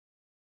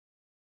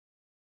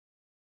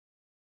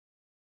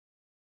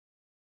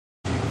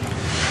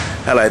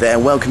Hello there,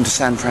 welcome to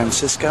San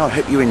Francisco. I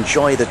hope you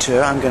enjoy the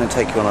tour. I'm going to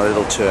take you on a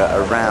little tour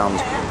around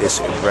this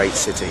great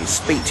city.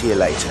 Speak to you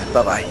later.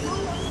 Bye-bye.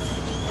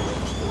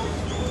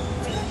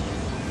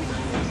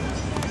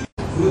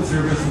 Food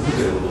service is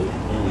available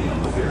only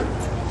on the ferry.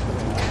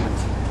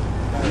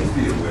 Please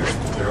be aware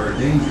there are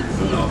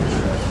dangers on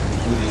Alcatraz,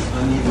 including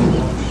uneven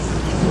walking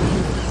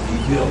surfaces,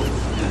 steep hills,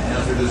 and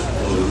hazardous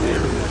closed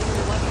areas.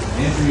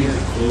 Entry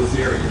into closed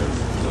areas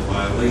is a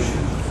violation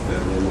of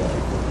federal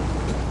law.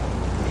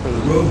 The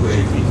roadway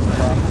means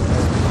landing.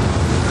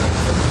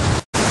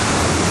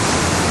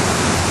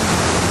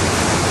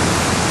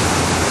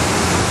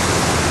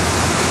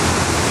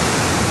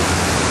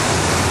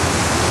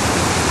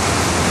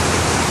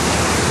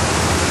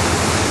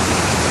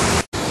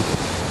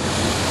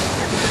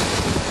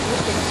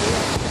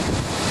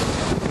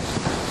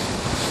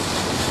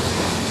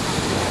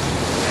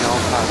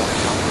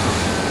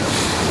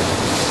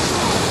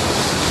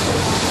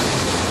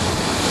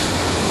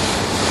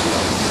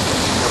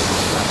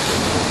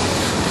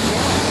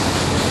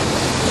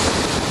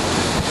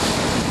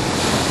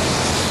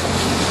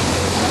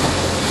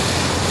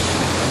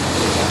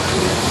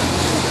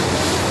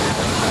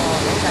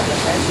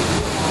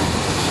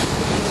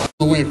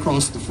 The way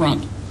across the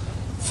front.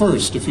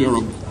 First, if you're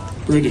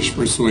of British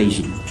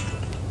persuasion.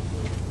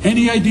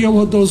 Any idea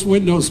what those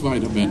windows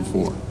might have been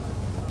for?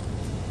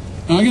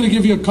 Now, I'm going to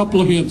give you a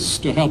couple of hints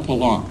to help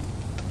along.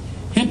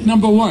 Hint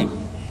number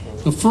one,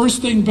 the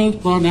first thing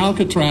built on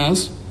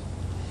Alcatraz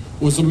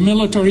was a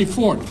military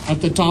fort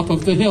at the top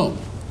of the hill.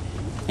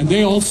 And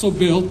they also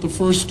built the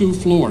first 2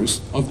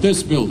 floors of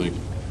this building.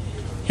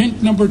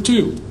 Hint number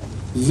two,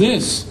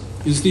 this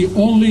is the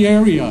only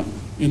area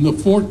in the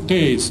fort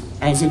days,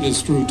 as it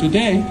is true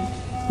today,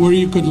 where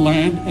you could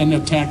land an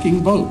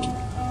attacking boat.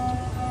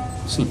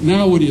 So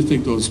now what do you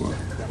think those were?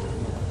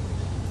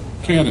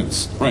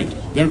 Cannons, right.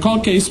 They're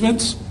called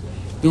casements.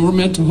 They were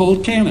meant to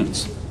hold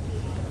cannons.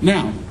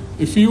 Now,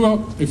 if you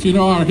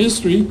know our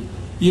history,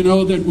 you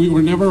know that we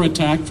were never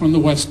attacked from the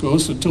West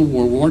Coast until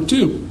World War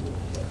II.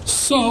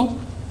 So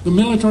the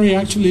military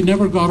actually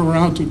never got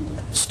around to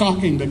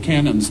stocking the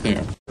cannons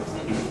there.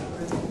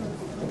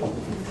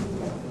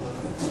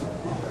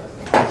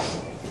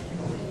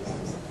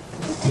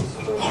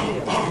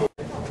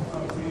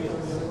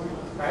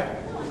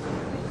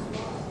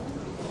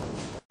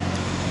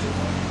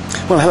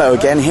 Well, hello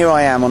again. Here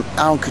I am on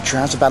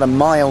Alcatraz, about a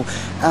mile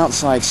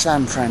outside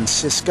San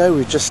Francisco.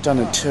 We've just done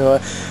a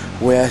tour.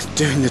 We're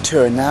doing the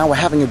tour now. We're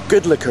having a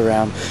good look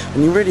around,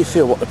 and you really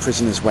feel what the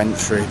prisoners went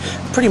through.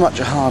 Pretty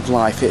much a hard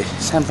life.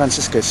 San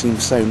Francisco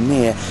seems so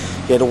near,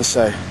 yet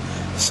also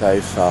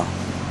so far.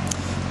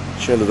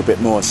 Show a little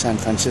bit more of San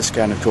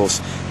Francisco and, of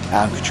course,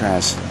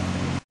 Alcatraz.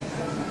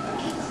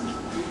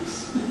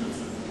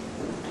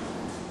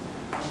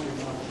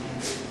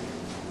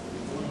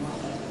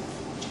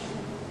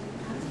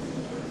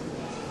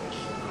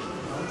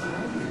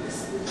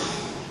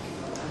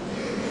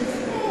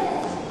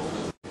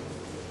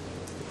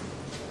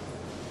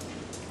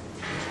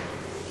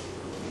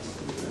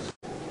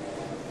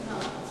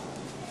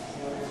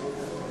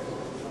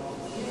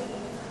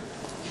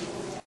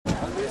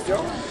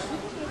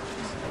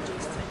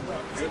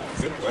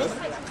 Good weather.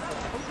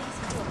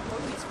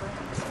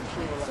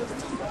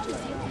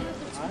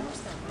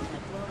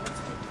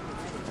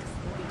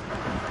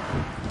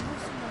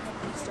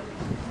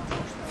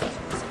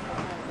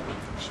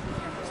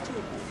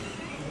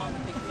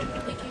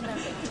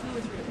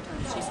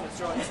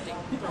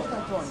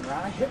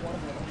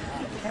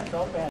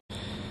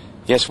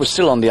 Yes, we're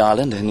still on the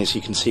island, and as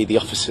you can see, the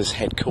officers'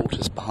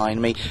 headquarters behind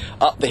me.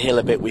 Up the hill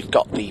a bit, we've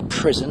got the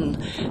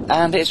prison,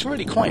 and it's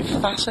really quite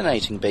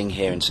fascinating being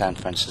here in San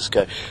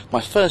Francisco.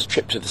 My first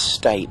trip to the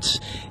States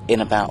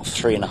in about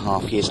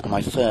 3.5 years, and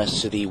my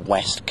first to the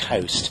West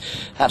Coast.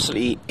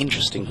 Absolutely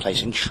interesting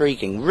place,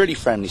 intriguing, really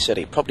friendly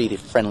city, probably the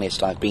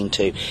friendliest I've been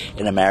to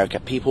in America.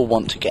 People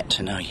want to get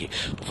to know you.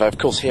 Although, of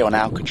course, here on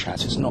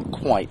Alcatraz, it's not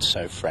quite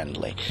so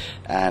friendly.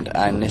 And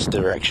in this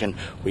direction,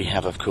 we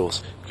have, of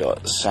course,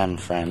 got San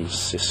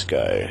Francisco,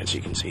 as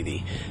you can see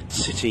the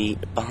city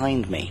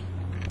behind me.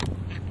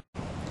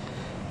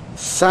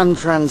 San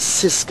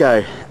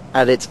Francisco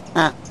at its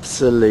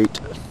absolute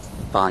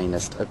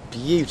finest. A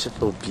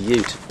beautiful,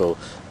 beautiful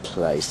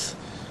place.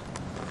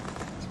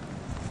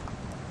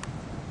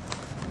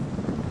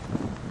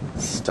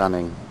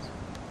 Stunning.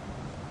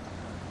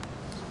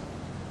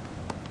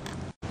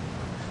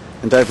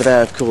 And over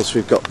there, of course,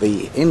 we've got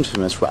the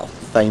infamous, well,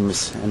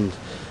 famous and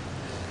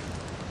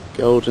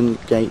Golden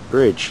Gate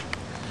Bridge,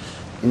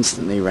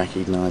 instantly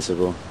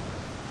recognisable.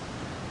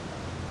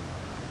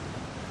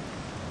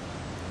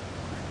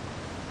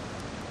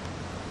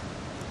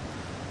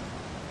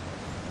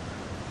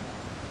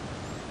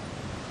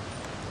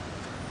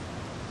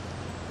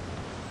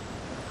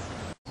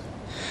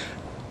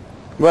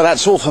 Well,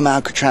 that's all from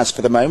Alcatraz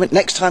for the moment.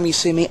 Next time you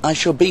see me, I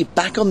shall be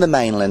back on the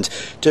mainland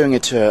doing a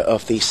tour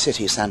of the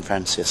city of San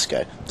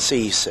Francisco.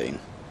 See you soon.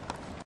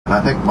 And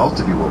I think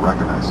most of you will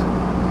recognize it.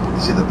 You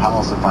see the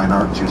Palace of Fine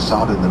Arts, you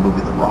saw it in the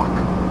movie The Rock.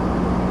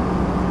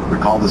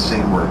 Recall the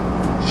scene where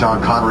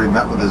Sean Connery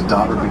met with his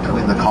daughter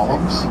between the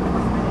columns?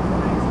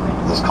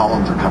 Those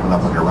columns are coming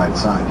up on your right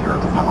side here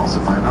at the Palace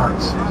of Fine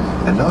Arts.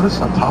 And notice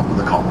on top of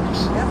the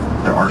columns,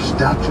 there are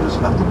statues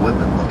of the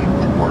women looking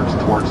inwards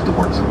towards the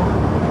Works of Art.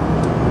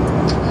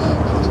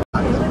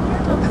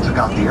 They took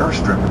out the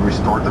airstrip and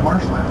restored the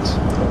marshlands.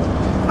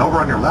 And over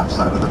on your left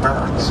side of the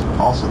barracks,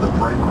 also the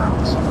parade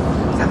grounds.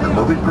 And the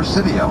movie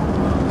Presidio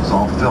is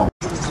all filmed.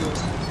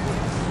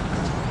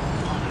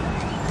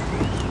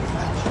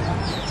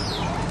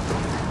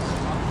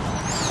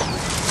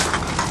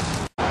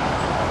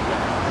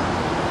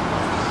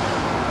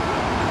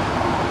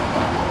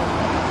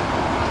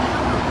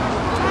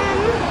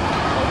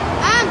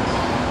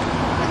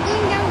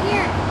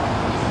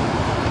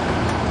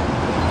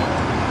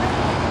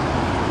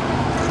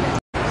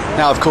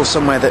 Now, of course,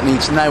 somewhere that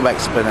needs no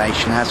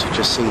explanation, as you've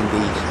just seen,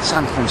 the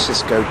San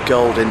Francisco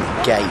Golden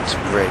Gate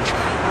Bridge.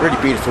 Really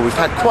beautiful. We've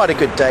had quite a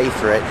good day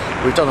for it.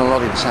 We've done a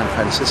lot in San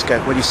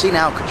Francisco. When you've seen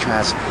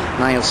Alcatraz,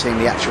 now you're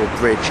seeing the actual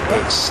bridge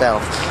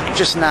itself.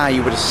 Just now you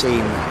would have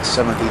seen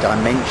some of the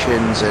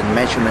dimensions and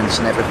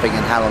measurements and everything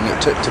and how long it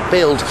took to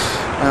build.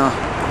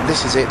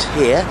 This is it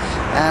here,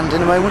 and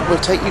in a moment we'll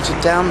take you to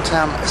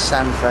downtown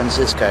San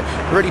Francisco.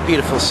 Really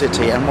beautiful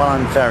city, and one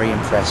I'm very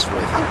impressed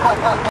with.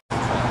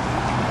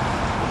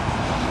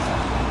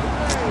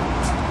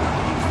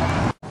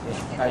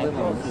 I live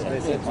on this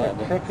place. It's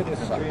the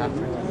crookedest street in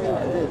the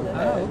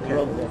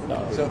world.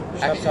 So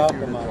actually,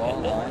 talking about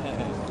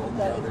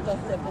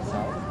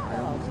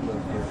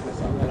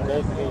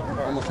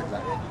almost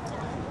exactly.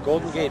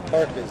 Golden Gate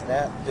Park is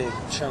that big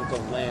chunk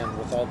of land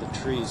with all the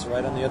trees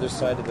right on the other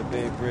side of the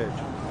Bay Bridge.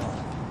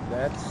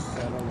 That's,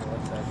 I don't know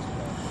what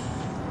that's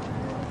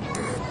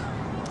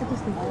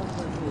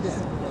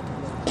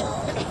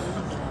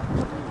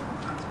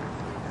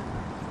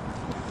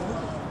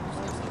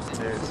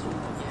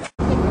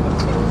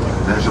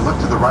As you look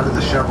to the right of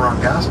the Chevron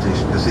gas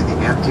station, you'll see the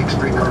antique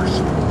streetcars.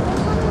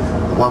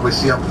 The one we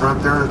see up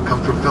front there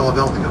comes from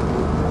Philadelphia.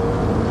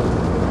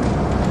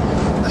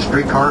 The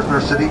streetcars in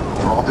our city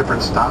are all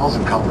different styles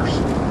and colors.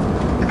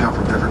 They come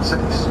from different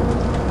cities,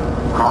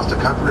 across the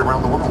country,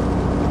 around the world.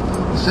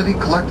 The city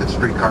collected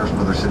streetcars from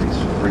other cities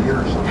for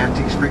years,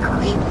 antique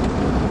streetcars.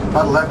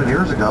 About 11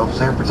 years ago,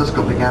 San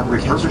Francisco began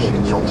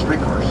refurbishing the old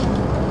streetcars.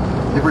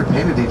 They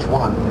repainted each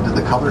one into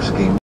the color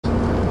scheme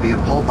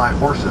being pulled by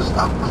horses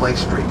up Clay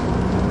Street,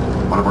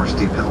 one of our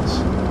steep hills.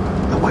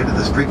 The weight of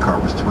the streetcar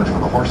was too much for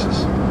the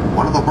horses.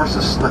 One of the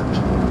horses slipped.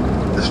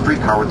 The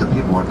streetcar with the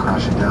people went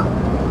crashing down.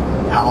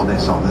 Halliday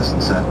saw this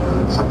and said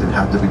something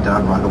had to be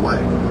done right away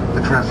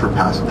to transfer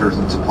passengers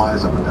and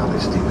supplies up and down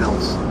these steep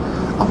hills.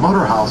 A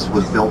motor house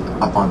was built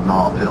up on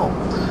Knob Hill.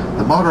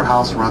 The motor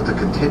house runs a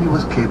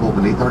continuous cable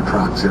beneath our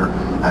tracks here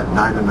at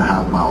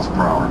 9.5 miles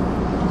per hour.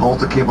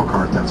 Holds the cable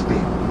car at that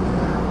speed.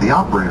 The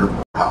operator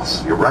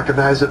house, you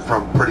recognize it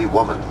from Pretty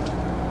Woman.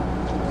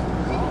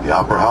 The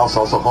Opera House,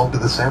 also home to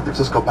the San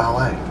Francisco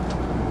Ballet.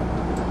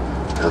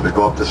 As we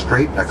go up the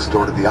street, next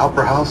door to the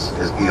Opera House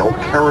is the old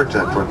carriage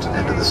entrance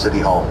into the City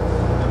Hall,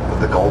 with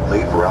the gold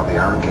leaf around the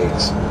iron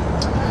gates.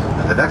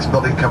 And the next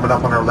building coming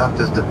up on our left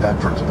is the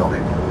Veterans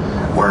Building,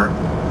 where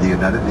the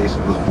United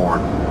Nations was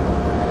born.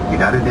 The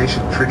United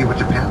Nations Treaty with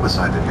Japan was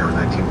signed in here in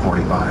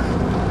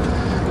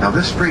 1945. Now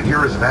this street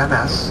here is Van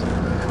Ness.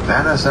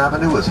 Van Ness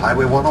Avenue is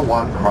Highway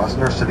 101,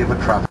 crossing our city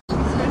with traffic.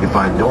 You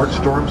find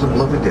Nordstorms and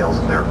Bloomingdale's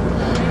in there.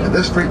 And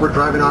this street we're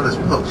driving on is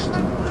Post.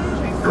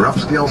 Your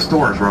upscale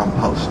stores are on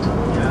Post.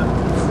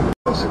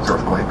 6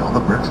 earthquake, all the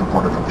bricks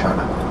imported from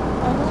China.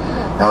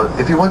 Now,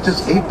 if you went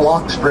just 8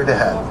 blocks straight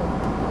ahead,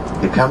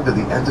 you come to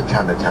the end of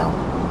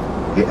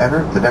Chinatown. You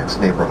enter the next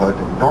neighborhood,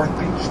 North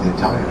Beach, the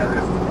Italian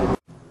area.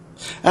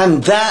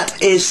 And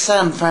that is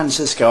San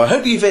Francisco. I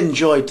hope you've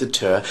enjoyed the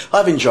tour.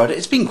 I've enjoyed it.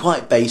 It's been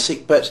quite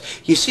basic, but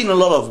you've seen a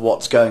lot of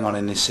what's going on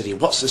in this city,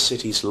 what's the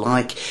city's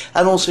like,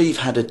 and also you've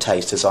had a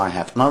taste, as I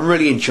have. And I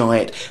really enjoy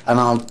it, and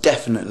I'll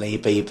definitely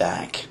be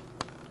back.